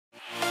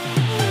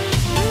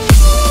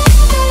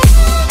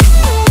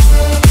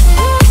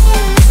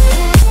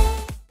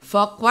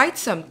For quite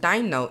some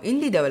time now,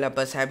 indie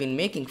developers have been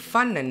making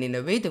fun and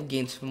innovative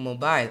games for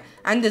mobile,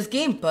 and this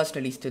game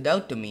personally stood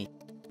out to me.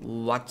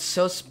 What's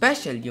so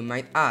special, you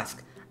might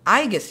ask?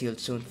 I guess you'll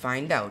soon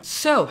find out.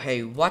 So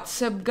hey,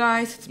 what's up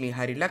guys, it's me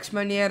Hari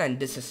Lakshman here and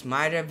this is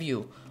my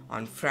review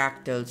on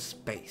Fractal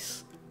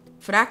Space.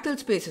 Fractal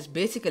Space is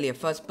basically a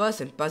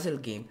first-person puzzle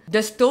game.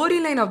 The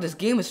storyline of this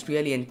game is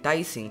really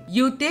enticing.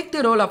 You take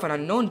the role of an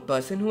unknown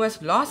person who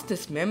has lost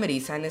his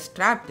memories and is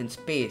trapped in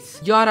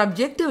space. Your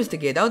objective is to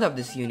get out of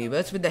this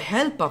universe with the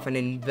help of an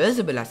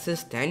invisible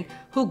assistant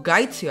who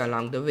guides you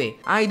along the way.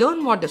 I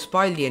don't want to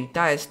spoil the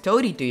entire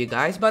story to you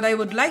guys, but I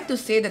would like to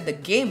say that the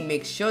game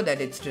makes sure that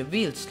it's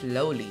revealed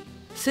slowly.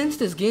 Since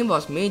this game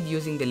was made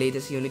using the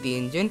latest Unity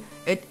engine,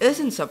 it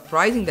isn't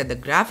surprising that the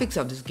graphics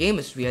of this game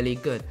is really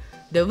good.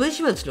 The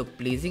visuals look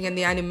pleasing and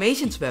the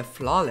animations were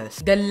flawless.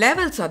 The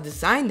levels are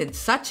designed in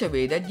such a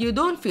way that you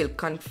don't feel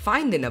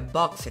confined in a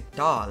box at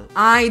all.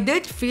 I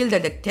did feel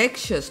that the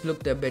textures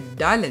looked a bit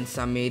dull in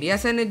some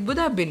areas and it would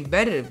have been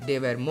better if they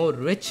were more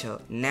richer.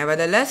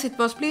 Nevertheless, it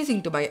was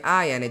pleasing to my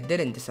eye and it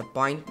didn't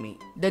disappoint me.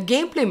 The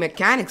gameplay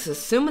mechanics is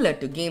similar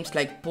to games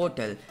like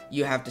Portal.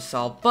 You have to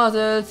solve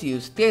puzzles,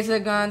 use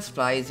Taser Guns,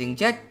 fly using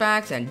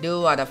jetpacks and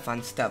do other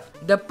fun stuff.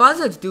 The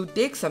puzzles do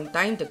take some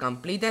time to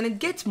complete and it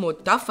gets more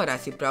tougher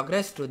as you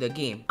progress through the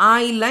game.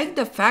 I like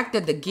the fact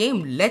that the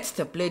game lets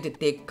the player to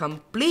take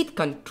complete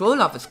control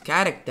of his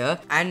character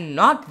and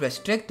not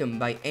restrict him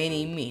by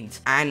any means.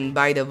 And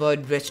by the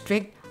word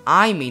restrict,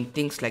 I mean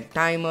things like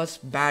timers,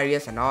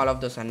 barriers and all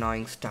of those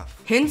annoying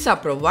stuff. Hints are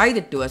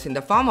provided to us in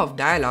the form of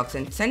dialogues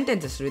and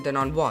sentences written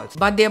on walls,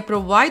 but they are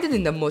provided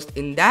in the most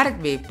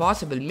indirect way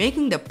possible,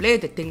 making the player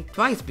to think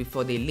twice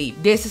before they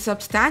leave. There's a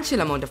substantial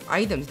amount of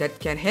items that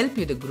can help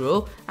you to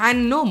grow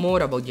and know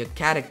more about your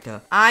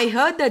character. I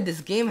heard that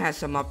this game has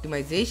some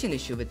optimization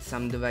issue with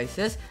some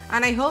devices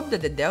and I hope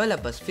that the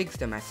developers fix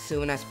them as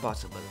soon as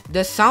possible. The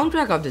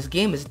soundtrack of this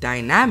game is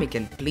dynamic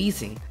and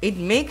pleasing. It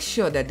makes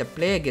sure that the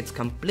player gets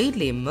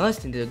completely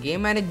immersed into the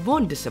game and it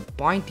won't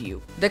disappoint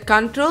you. The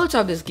controls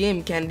of this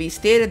game can be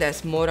stated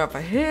as more of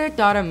a hit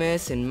or a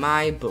miss in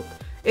my book.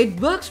 It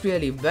works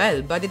really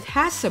well, but it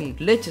has some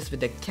glitches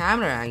with the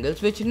camera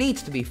angles which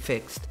needs to be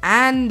fixed.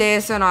 And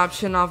there's an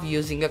option of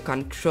using a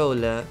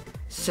controller.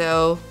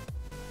 So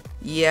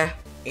yeah,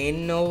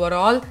 in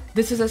overall,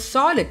 this is a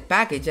solid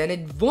package and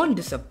it won't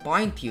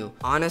disappoint you.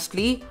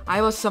 Honestly,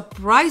 I was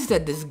surprised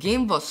that this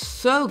game was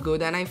so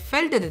good and I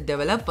felt that the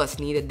developers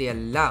needed their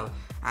love.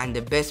 And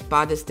the best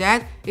part is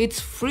that it's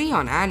free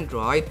on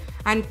Android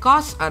and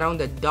costs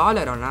around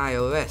 $1 on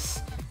iOS.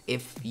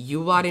 If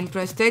you are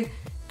interested,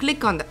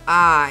 click on the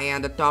eye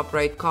on the top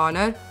right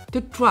corner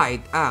to try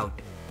it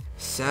out.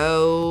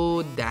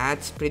 So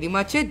that's pretty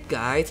much it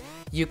guys.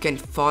 You can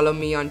follow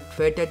me on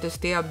Twitter to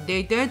stay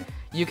updated.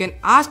 You can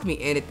ask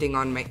me anything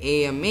on my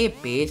AMA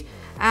page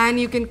and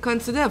you can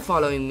consider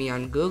following me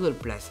on Google+.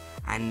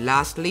 And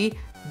lastly,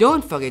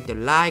 don't forget to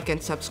like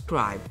and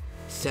subscribe.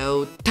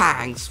 So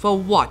thanks for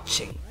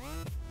watching.